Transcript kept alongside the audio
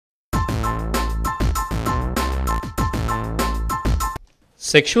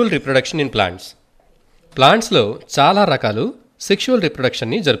Sexual reproduction in plants. ప్లాంట్స్లో చాలా రకాలు sexual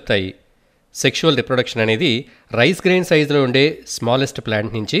రిప్రొడక్షన్ని జరుపుతాయి. సెక్షువల్ రిప్రొడక్షన్ అనేది రైస్ గ్రెయిన్ సైజులో ఉండే స్మాలెస్ట్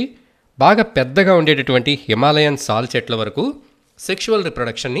ప్లాంట్ నుంచి బాగా పెద్దగా ఉండేటటువంటి హిమాలయన్ సాల్ చెట్ల వరకు సెక్షువల్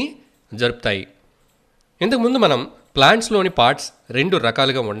రిప్రొడక్షన్ని జరుపుతాయి. ఇంతకుముందు మనం ప్లాంట్స్లోని పార్ట్స్ రెండు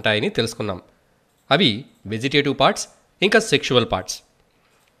రకాలుగా ఉంటాయని తెలుసుకున్నాం. అవి వెజిటేటివ్ పార్ట్స్ ఇంకా సెక్షువల్ పార్ట్స్.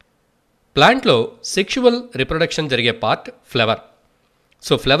 ప్లాంట్లో సెక్షువల్ రిప్రొడక్షన్ జరిగే part flower.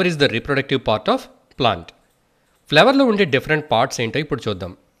 So flower is the reproductive part of plant. ఫ్లవర్లో ఉండే డిఫరెంట్ పార్ట్స్ ఏంటో ఇప్పుడు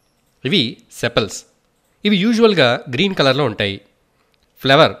చూద్దాం. ఇవి సెపల్స్. ఇవి యూజువల్గా గ్రీన్ కలర్లో ఉంటాయి.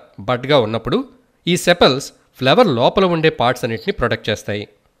 ఫ్లవర్ బడ్గా ఉన్నప్పుడు ఈ సెపల్స్ ఫ్లవర్ లోపల ఉండే పార్ట్స్ అన్నిటిని ప్రొటెక్ట్ చేస్తాయి.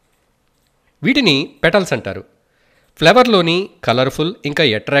 వీటిని పెటల్స్ అంటారు. ఫ్లవర్లోని కలర్ఫుల్ ఇంకా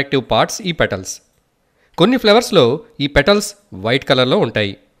అట్రాక్టివ్ పార్ట్స్ ఈ పెటల్స్. కొన్ని ఫ్లవర్స్లో ఈ పెటల్స్ వైట్ కలర్లో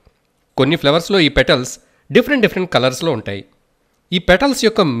ఉంటాయి. కొన్ని ఫ్లవర్స్లో ఈ పెటల్స్ డిఫరెంట్ కలర్స్లో ఉంటాయి. ఈ పెటల్స్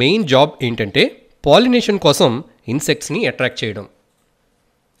యొక్క మెయిన్ జాబ్ ఏంటంటే పాలినేషన్ కోసం ఇన్సెక్ట్స్ని అట్రాక్ట్ చేయడం.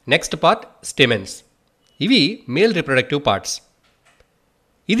 Next part stamens. ఇవి మేల్ రిప్రొడక్టివ్ పార్ట్స్.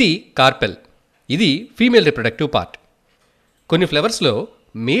 ఇది కార్పెల్. ఇది ఫీమేల్ రిప్రొడక్టివ్ పార్ట్. కొన్ని ఫ్లవర్స్లో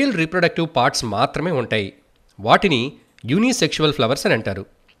మేల్ రిప్రొడక్టివ్ పార్ట్స్ మాత్రమే ఉంటాయి. వాటిని యూనిసెక్షువల్ ఫ్లవర్స్ అని అంటారు.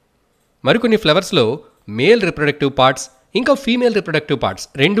 మరికొన్ని ఫ్లవర్స్లో మేల్ రిప్రొడక్టివ్ పార్ట్స్ ఇంకా ఫీమేల్ రిప్రొడక్టివ్ పార్ట్స్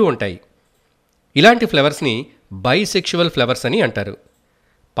రెండూ ఉంటాయి. ఇలాంటి ఫ్లవర్స్ని బైసెక్షువల్ ఫ్లవర్స్ అని అంటారు.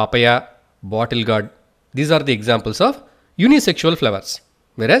 పపయ, bottle gourd, these are the examples of unisexual flowers.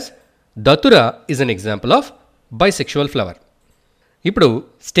 వెరస్ దతురా is an example of bisexual flower. ఇప్పుడు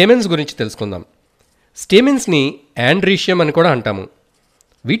స్టెమెన్స్ గురించి తెలుసుకుందాం. స్టెమెన్స్ని యాండ్రీషియం అని కూడా అంటాము.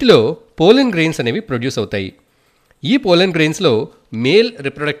 వీటిలో పోలెన్ గ్రెయిన్స్ అనేవి ప్రొడ్యూస్ అవుతాయి. ఈ పోలెన్ గ్రెయిన్స్లో మేల్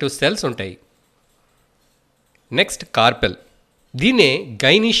రిప్రొడక్టివ్ సెల్స్ ఉంటాయి. Next carpel. దీన్నే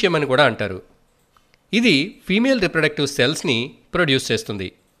గైనీషియం అని కూడా అంటారు. ఇది ఫీమేల్ రిప్రొడక్టివ్ సెల్స్ని ప్రొడ్యూస్ చేస్తుంది.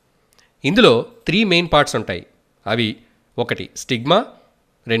 ఇందులో 3 మెయిన్ పార్ట్స్ ఉంటాయి. అవి 1 stigma,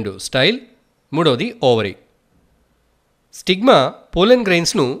 2 style, 3వది ovary. Stigma pollen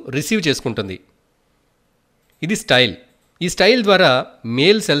గ్రెయిన్స్ను receive చేసుకుంటుంది. ఇది స్టైల్. ఈ స్టైల్ ద్వారా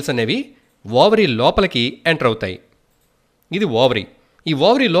మేల్ సెల్స్ అనేవి ఓవరీ లోపలికి ఎంటర్ అవుతాయి. ఇది ఓవరీ. ఈ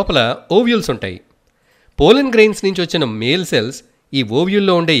ఓవరీ లోపల ఓవ్యూల్స్ ఉంటాయి. పోలెన్ గ్రెయిన్స్ నుంచి వచ్చిన మేల్ సెల్స్ ఈ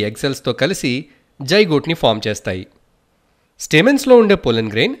ఓవ్యూల్లో ఉండే ఎగ్ సెల్స్తో కలిసి జైగోట్ని ఫామ్ చేస్తాయి. స్టెమెన్స్లో ఉండే పోలెన్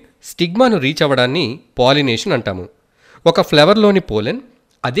గ్రెయిన్ స్టిగ్మాను రీచ్ అవ్వడాన్ని పాలినేషన్ అంటాము. ఒక ఫ్లవర్లోని పోలెన్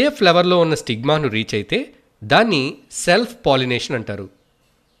అదే ఫ్లవర్లో ఉన్న స్టిగ్మాను రీచ్ అయితే దాన్ని సెల్ఫ్ పాలినేషన్ అంటారు.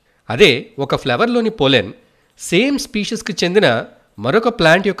 అదే ఒక ఫ్లవర్లోని పోలెన్ సేమ్ స్పీషీస్కి చెందిన మరొక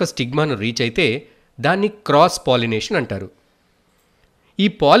ప్లాంట్ యొక్క స్టిగ్మాను రీచ్ అయితే దాన్ని క్రాస్ పాలినేషన్ అంటారు. ఈ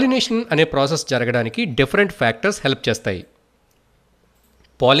పాలినేషన్ అనే ప్రాసెస్ జరగడానికి డిఫరెంట్ ఫ్యాక్టర్స్ హెల్ప్ చేస్తాయి.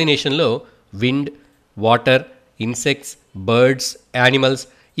 పాలినేషన్లో wind, water, insects, birds, animals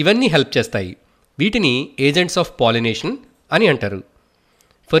ఇవన్నీ హెల్ప్ చేస్తాయి. వీటిని ఏజెంట్స్ ఆఫ్ పాలినేషన్ అని అంటారు.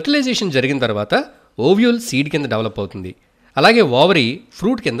 ఫర్టిలైజేషన్ జరిగిన తర్వాత ఓవ్యూల్ సీడ్ కింద డెవలప్ అవుతుంది. అలాగే ఓవరీ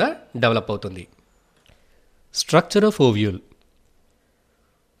ఫ్రూట్ కింద డెవలప్ అవుతుంది. Structure of ovule.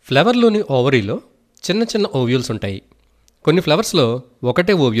 ఫ్లవర్లోని ఓవరీలో చిన్న ఓవ్యూల్స్ ఉంటాయి. కొన్ని ఫ్లవర్స్లో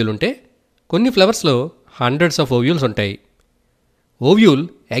ఒకటే ఓవ్యూల్ ఉంటే కొన్ని ఫ్లవర్స్లో హండ్రెడ్స్ ఆఫ్ ఓవ్యూల్స్ ఉంటాయి. ఓవ్యూల్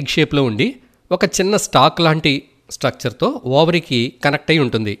ఎగ్ షేప్లో ఉండి ఒక చిన్న స్టాక్ లాంటి స్ట్రక్చర్తో ఓవరీకి కనెక్ట్ అయి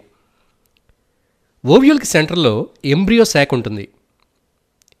ఉంటుంది. ఓవ్యూల్కి సెంటర్లో ఎంబ్రియో శాక్ ఉంటుంది.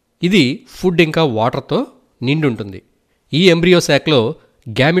 ఇది ఫుడ్ ఇంకా వాటర్తో నిండి ఉంటుంది. ఈ ఎంబ్రియో శాక్లో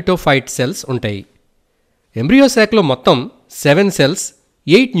గ్యామిటోఫైట్ సెల్స్ ఉంటాయి. ఎంబ్రియో శాక్లో మొత్తం 7 సెల్స్,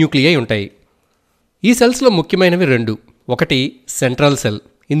 8 న్యూక్లియై ఉంటాయి. ఈ సెల్స్లో ముఖ్యమైనవి 2. ఒకటి సెంట్రల్ సెల్.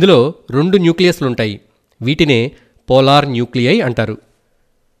 ఇందులో 2 న్యూక్లియస్లు ఉంటాయి. వీటినే పోలార్ న్యూక్లియై అంటారు.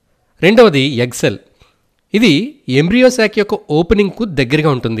 రెండవది ఎగ్ సెల్. ఇది ఎంబ్రియో శాక్ యొక్క ఓపెనింగ్కు దగ్గరగా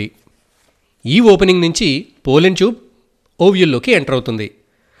ఉంటుంది. ఈ ఓపెనింగ్ నుంచి పోలెన్ ట్యూబ్ ఓవ్యూల్లోకి ఎంటర్ అవుతుంది.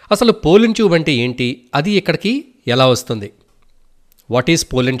 అసలు పోలెన్ ట్యూబ్ అంటే ఏంటి, అది ఇక్కడికి ఎలా వస్తుంది? What is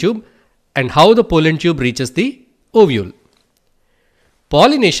pollen tube and how the pollen tube reaches the ovule?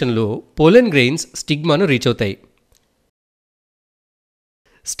 పాలినేషన్లో pollen grains స్టిగ్మాను reach అవుతాయి.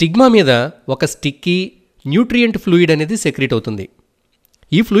 స్టిగ్మా మీద ఒక స్టిక్కీ న్యూట్రియంట్ ఫ్లూయిడ్ అనేది సెక్రీట్ అవుతుంది.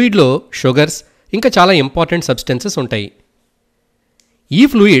 ఈ ఫ్లూయిడ్లో షుగర్స్ ఇంకా చాలా ఇంపార్టెంట్ సబ్స్టెన్సెస్ ఉంటాయి. ఈ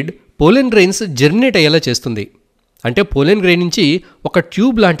ఫ్లూయిడ్ పోలెన్ గ్రెయిన్స్ జర్మినేట్ అయ్యేలా చేస్తుంది. అంటే పోలెన్ గ్రెయిన్ నుంచి ఒక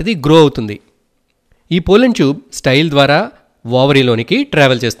ట్యూబ్ లాంటిది గ్రో అవుతుంది. ఈ పోలెన్ ట్యూబ్ స్టైల్ ద్వారా ఓవరీలోనికి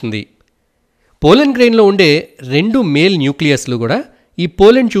ట్రావెల్ చేస్తుంది. పోలెన్ గ్రెయిన్లో ఉండే 2 మేల్ న్యూక్లియస్లు కూడా ఈ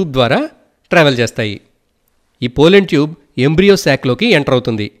పోలెన్ ట్యూబ్ ద్వారా ట్రావెల్ చేస్తాయి. ఈ పోలెన్ ట్యూబ్ ఎంబ్రియో శాక్లోకి ఎంటర్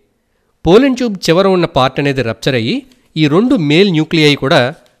అవుతుంది. పోలెన్ ట్యూబ్ చివర ఉన్న పార్ట్ అనేది రప్చర్ అయ్యి ఈ 2 మేల్ న్యూక్లియై కూడా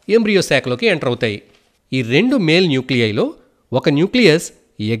ఎంబ్రియో శాక్లోకి ఎంటర్ అవుతాయి. ఈ 2 మేల్ న్యూక్లియైలో ఒక న్యూక్లియస్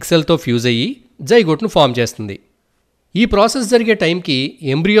ఎగ్ సెల్తో ఫ్యూజ్ అయ్యి జైగోట్ను ఫామ్ చేస్తుంది. ఈ ప్రాసెస్ జరిగే టైంకి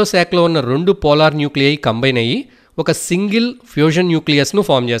ఎంబ్రియో శాక్లో ఉన్న 2 పోలార్ న్యూక్లియై కంబైన్ అయ్యి ఒక సింగిల్ ఫ్యూజన్ న్యూక్లియస్ను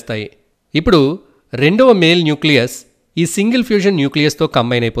ఫామ్ చేస్తాయి. ఇప్పుడు రెండవ మేల్ న్యూక్లియస్ ఈ సింగిల్ ఫ్యూజన్ న్యూక్లియస్తో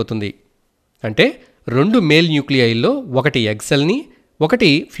కంబైన్ అయిపోతుంది. అంటే 2 మేల్ న్యూక్లియైల్లో ఒకటి ఎగ్ సెల్ని, ఒకటి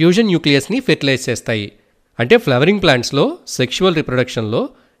ఫ్యూజన్ న్యూక్లియస్ని ఫెర్టిలైజ్ చేస్తాయి. అంటే ఫ్లవరింగ్ ప్లాంట్స్లో సెక్షువల్ రిప్రొడక్షన్లో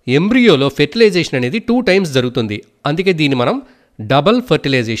ఎంబ్రియోలో ఫెర్టిలైజేషన్ అనేది 2 టైమ్స్ జరుగుతుంది. అందుకే దీన్ని మనం డబల్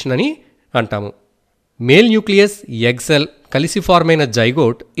ఫెర్టిలైజేషన్ అని అంటాము. మేల్ న్యూక్లియస్, ఎగ్ సెల్ కలిసి ఫార్మ్ అయిన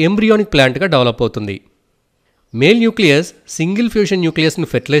జైగోట్ ఎంబ్రియోనిక్ ప్లాంట్గా డెవలప్ అవుతుంది. Male nucleus single fusion న్యూక్లియస్ను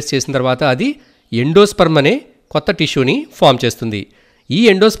fertilise చేసిన తర్వాత అది ఎండోస్పర్మ్ అనే కొత్త టిష్యూని ఫామ్ చేస్తుంది. ఈ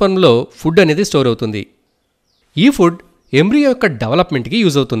ఎండోస్పర్మ్లో ఫుడ్ అనేది స్టోర్ అవుతుంది. ఈ ఫుడ్ ఎంబ్రియో యొక్క డెవలప్మెంట్కి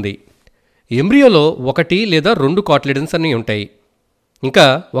యూజ్ అవుతుంది. ఎంబ్రియోలో 1 లేదా 2 కాటిలిడన్స్ అన్నీ ఉంటాయి. ఇంకా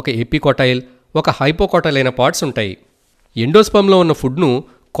ఒక ఎపికోటైల్, ఒక హైపోకోటైల్ అయిన పార్ట్స్ ఉంటాయి. ఎండోస్పర్మ్లో ఉన్న ఫుడ్ను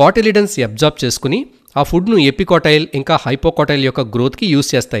కాటిలిడన్స్ అబ్జార్బ్ చేసుకుని ఆ ఫుడ్ను ఎపికోటైల్ ఇంకా హైపోకోటైల్ యొక్క గ్రోత్కి యూజ్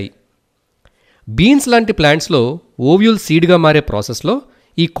చేస్తాయి. బీన్స్ లాంటి ప్లాంట్స్లో ఓవ్యూల్ సీడ్గా మారే ప్రాసెస్లో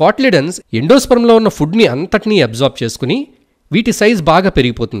ఈ కాటిలిడన్స్ ఎండోస్పర్మ్లో ఉన్న ఫుడ్ని అంతటినీ అబ్జార్బ్ చేసుకుని వీటి సైజ్ బాగా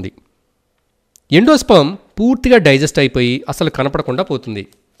పెరిగిపోతుంది. ఎండోస్పర్మ్ పూర్తిగా డైజెస్ట్ అయిపోయి అసలు కనపడకుండా పోతుంది.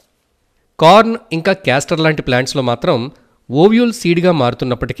 కార్న్ ఇంకా క్యాస్టర్ లాంటి ప్లాంట్స్లో మాత్రం ఓవ్యూల్ సీడ్గా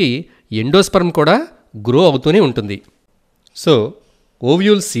మారుతున్నప్పటికీ ఎండోస్పర్మ్ కూడా గ్రో అవుతూనే ఉంటుంది. సో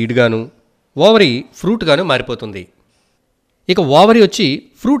ఓవ్యూల్ సీడ్గాను, ఓవరీ ఫ్రూట్గాను మారిపోతుంది. ఇక ఓవరీ వచ్చి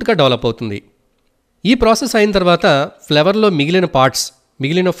ఫ్రూట్గా డెవలప్ అవుతుంది. ఈ ప్రాసెస్ అయిన తర్వాత ఫ్లవర్లో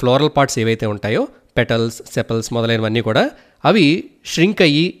మిగిలిన ఫ్లోరల్ పార్ట్స్ ఏవైతే ఉంటాయో పెటల్స్, సెపల్స్ మొదలైనవన్నీ కూడా అవి ష్రింక్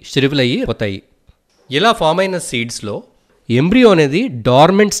అయ్యి ష్రివిల్ అయ్యి పోతాయి. ఇలా ఫామ్ అయిన సీడ్స్లో ఎంబ్రియో అనేది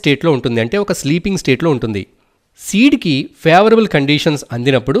డార్మెంట్ స్టేట్లో ఉంటుంది. అంటే ఒక స్లీపింగ్ స్టేట్లో ఉంటుంది. సీడ్కి ఫేవరబుల్ కండిషన్స్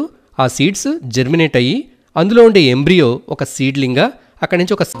అందినప్పుడు ఆ సీడ్స్ జెర్మినేట్ అయ్యి అందులో ఉండే ఎంబ్రియో ఒక సీడ్లింగ్గా అక్కడి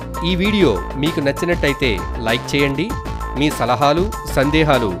నుంచి ఈ వీడియో మీకు నచ్చినట్టయితే లైక్ చేయండి. మీ సలహాలు,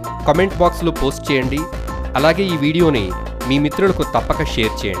 సందేహాలు కామెంట్ బాక్స్లో పోస్ట్ చేయండి. అలాగే ఈ వీడియోని మీ మిత్రులకు తప్పక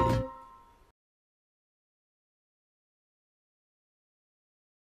షేర్ చేయండి.